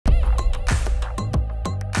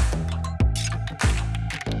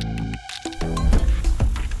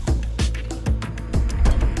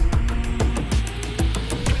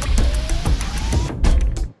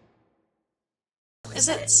Is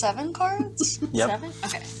it 7 cards? Yep. 7?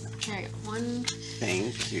 Okay. Here I go. 1.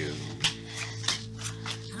 Thank you.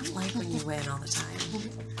 I don't like when you win all the time.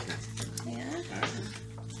 Yeah.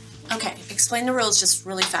 Okay, explain the rules just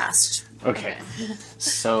really fast. Okay.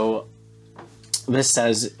 So this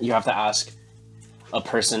says you have to ask a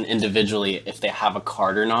person individually if they have a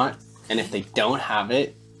card or not, and if they don't have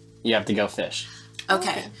it, you have to go fish.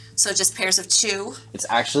 Okay, so just pairs of 2. It's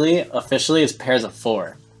actually officially it's pairs of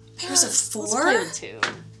 4. Pairs of Let's 4? play with 2.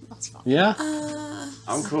 That's fine. Yeah.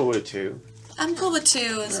 I'm cool with 2. I'm cool with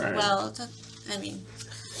 2 as Right. well. I mean,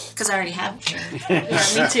 because I already have it. Yeah,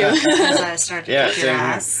 me too. Because I started to kick your same here.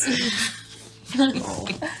 ass.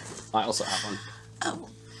 I also have one. Oh,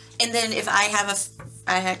 and then if I have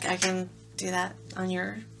I can do that on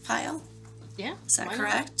your pile. Yeah. Is that why not?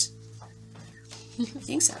 correct? I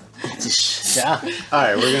think so. Yeah. All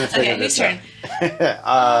right, we're gonna figure Okay, this whose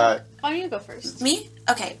out. Why don't you go first? Me?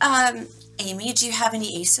 Okay. Amy, do you have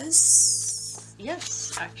any aces?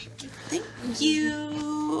 Yes, actually. Thank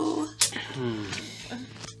you.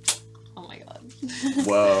 Oh my god.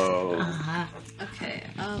 Whoa. Okay.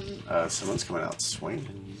 Someone's coming out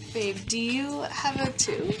swinging. Babe, do you have a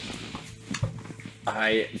 2?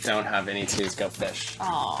 I don't have any 2s. Go fish.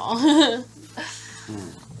 Aww.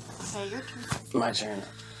 Okay, your turn. My turn.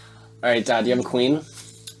 All right, Dad. Do you have a queen?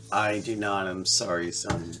 I do not. I'm sorry,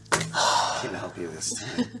 son. Can't help you this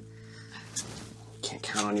time. Can't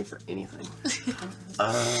count on you for anything.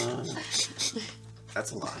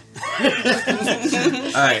 That's a lie.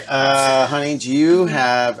 All right, honey. Do you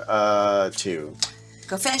have 2?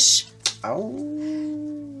 Go fish. Oh.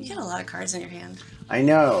 You got a lot of cards in your hand. I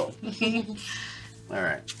know. All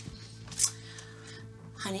right.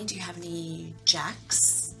 Honey, do you have any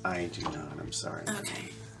jacks? I do not. I'm sorry. Okay.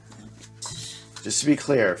 Just to be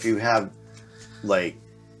clear, if you have like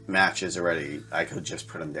matches already, I could just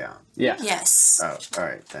put them down. Yeah. Yes. Oh, all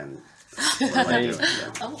right then. What am I doing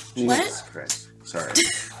then? Oh, Jesus what? Christ. Sorry.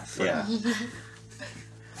 Yeah.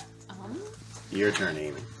 Your turn,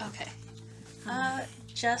 Amy. Okay.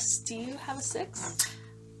 Jess, do you have a 6?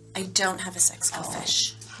 I don't have a 6. Go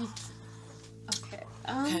fish. Okay.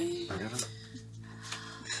 Okay.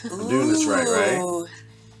 I'm doing this right? Ooh.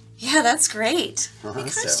 Yeah, that's great. How many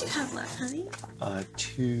cards So, do you have left, honey?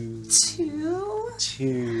 2. 2.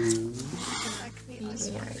 2.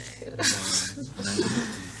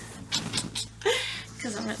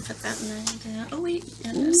 Because I'm going to put that 9 down. Oh, wait.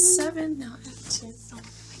 And a 7. No, I have 2.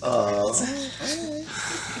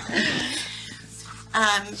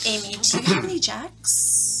 Amy, do you have any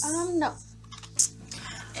jacks? No.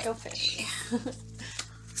 Go fish.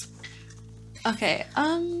 Okay,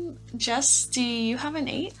 Jess, do you have an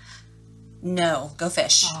 8? No. Go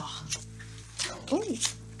fish. Oh. Ooh,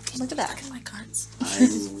 look at that. Look at my cards.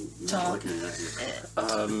 I'm not looking at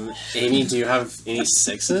you. Amy, do you have any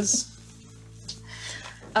 6s?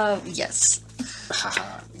 Yes.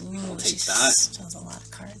 Haha. Ooh, take she that. still has a lot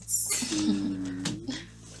of cards.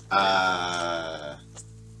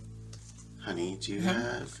 Honey, do you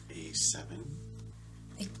have a 7?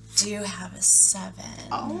 I do have a 7.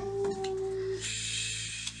 Oh,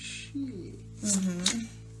 shit. Mm-hmm.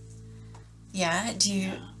 Yeah, do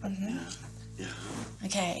you... Yeah.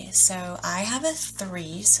 Okay, so I have a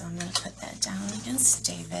 3, so I'm going to put that down against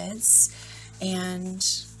David's. And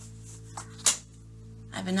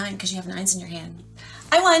I have a 9 because you have 9s in your hand.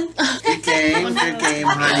 I won! Good game,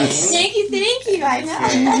 honey. Thank you, I know.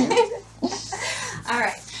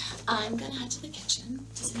 Alright, I'm going to head to the kitchen.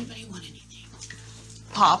 Does anybody want anything?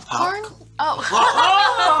 Popcorn? Oh.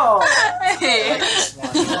 Hey.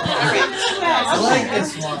 I like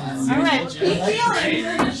this one. Alright,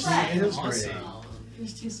 It is pretty. You're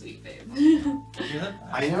too sweet, babe.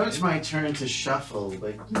 I know it's my turn to shuffle,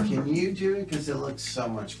 but can you do it? Because it looks so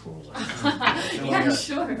much cooler. Yeah,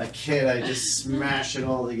 sure. A kid, I just smash it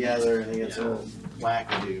all together and it gets all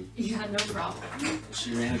wackadoo. Yeah, no problem.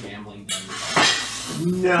 She ran a gambling game.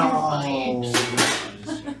 No!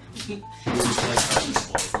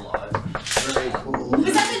 Very cool.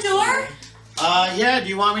 Was that the door? Yeah, do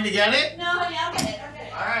you want me to get it? No, honey, I'll get it.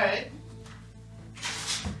 Alright.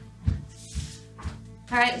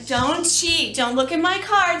 Alright, don't cheat. Don't look at my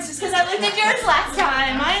cards just because I looked at yours last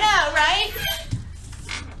time. I know, right?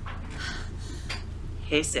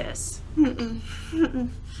 Hey, sis.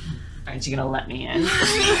 Aren't you gonna let me in?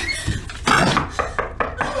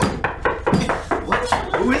 What?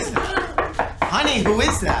 Who is that? Honey, who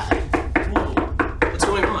is that? What's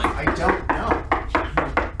going on? I don't know.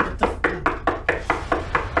 What the fuck?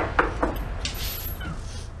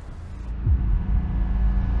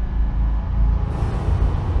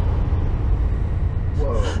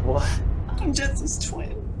 Whoa, what? I'm Jess's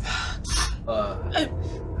twin.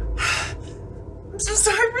 so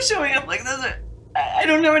sorry for showing up like this. I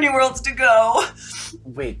don't know anywhere else to go.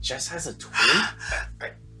 Wait, Jess has a twin?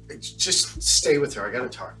 Just stay with her. I gotta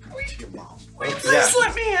talk to your mom. Wait, please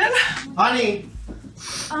let me in. Honey!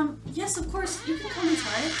 Yes, of course. You can come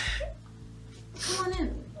inside. Come on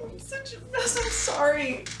in. I'm such a mess. I'm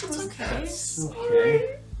sorry. It's okay.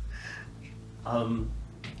 Okay.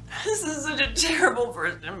 This is such a terrible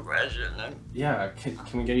first impression. Yeah, can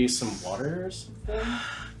we get you some water or something?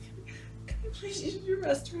 Can you please use your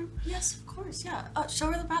restroom? Yes, of course. Yeah.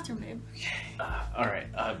 Show her the bathroom, babe. Alright,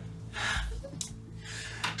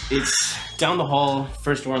 it's down the hall,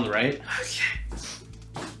 first door on the right. Okay.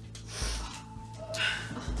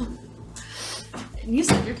 And you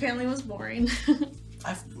said your family was boring.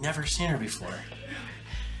 I've never seen her before.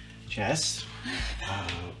 Jess,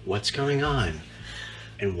 what's going on?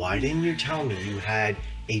 And why didn't you tell me you had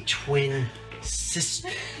a twin sister?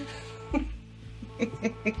 Is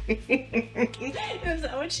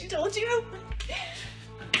that what she told you?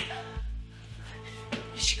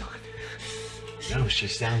 Is she gone? No,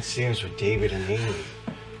 she's downstairs with David and Amy.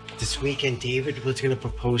 This weekend, David was gonna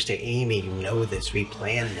propose to Amy. You know this. We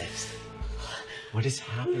planned this. What is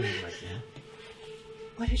happening right now?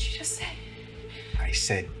 What did you just say? I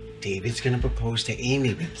said David's gonna propose to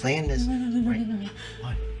Amy. We planned this. No.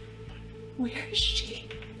 What? Where is she?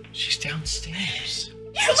 She's downstairs.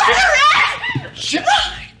 You let her in! Shut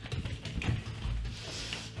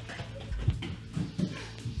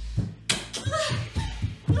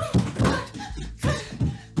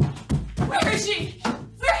Where is she?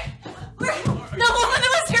 Where? The woman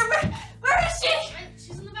that was here, where is she?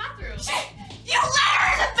 She's in the bathroom. You let her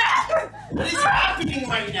in the bathroom! What is happening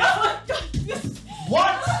right now? Oh my God.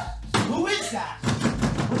 What? Who is that?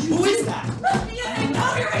 Who is that? Yeah, I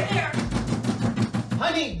know you're in there.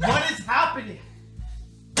 Honey, what is happening?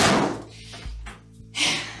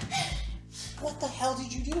 What the hell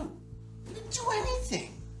did you do? You didn't do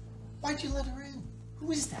anything. Why'd you let her in?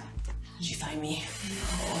 Who is that? How'd you find me?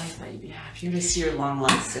 Oh, I thought you'd be happier to see your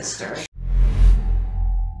long-lost sister.